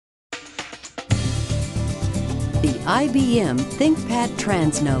IBM Thinkpad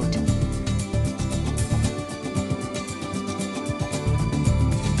TransNote.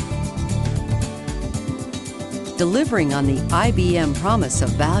 Delivering on the IBM promise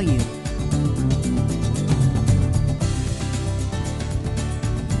of value.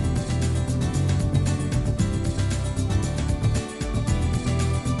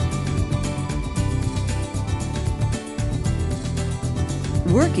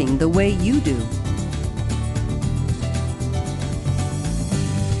 Working the way you do.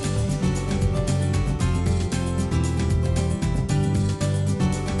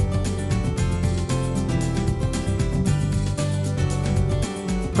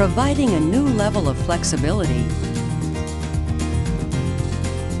 Providing a new level of flexibility.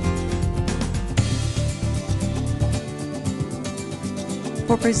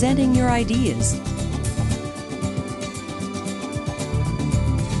 For presenting your ideas.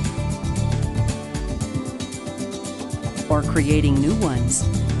 Or creating new ones.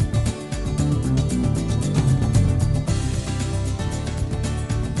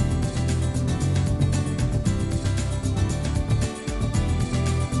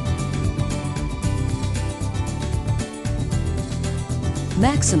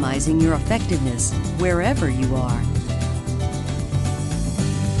 Maximizing your effectiveness wherever you are.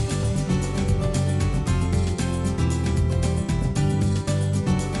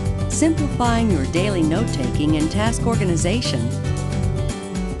 Simplifying your daily note-taking and task organization.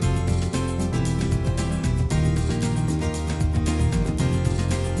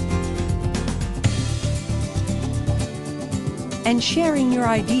 And sharing your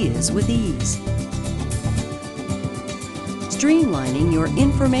ideas with ease. Streamlining your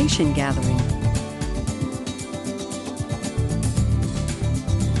information gathering.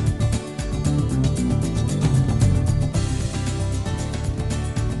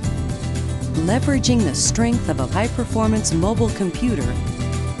 Leveraging the strength of a high-performance mobile computer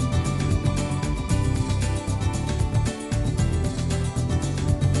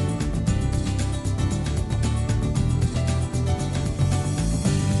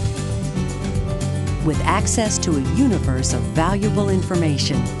with access to a universe of valuable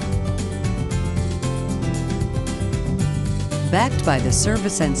information. Backed by the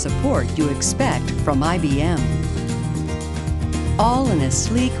service and support you expect from IBM. All in a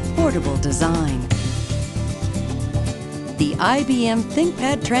sleek, portable design. The IBM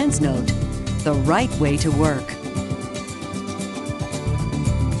Thinkpad TransNote, the right way to work.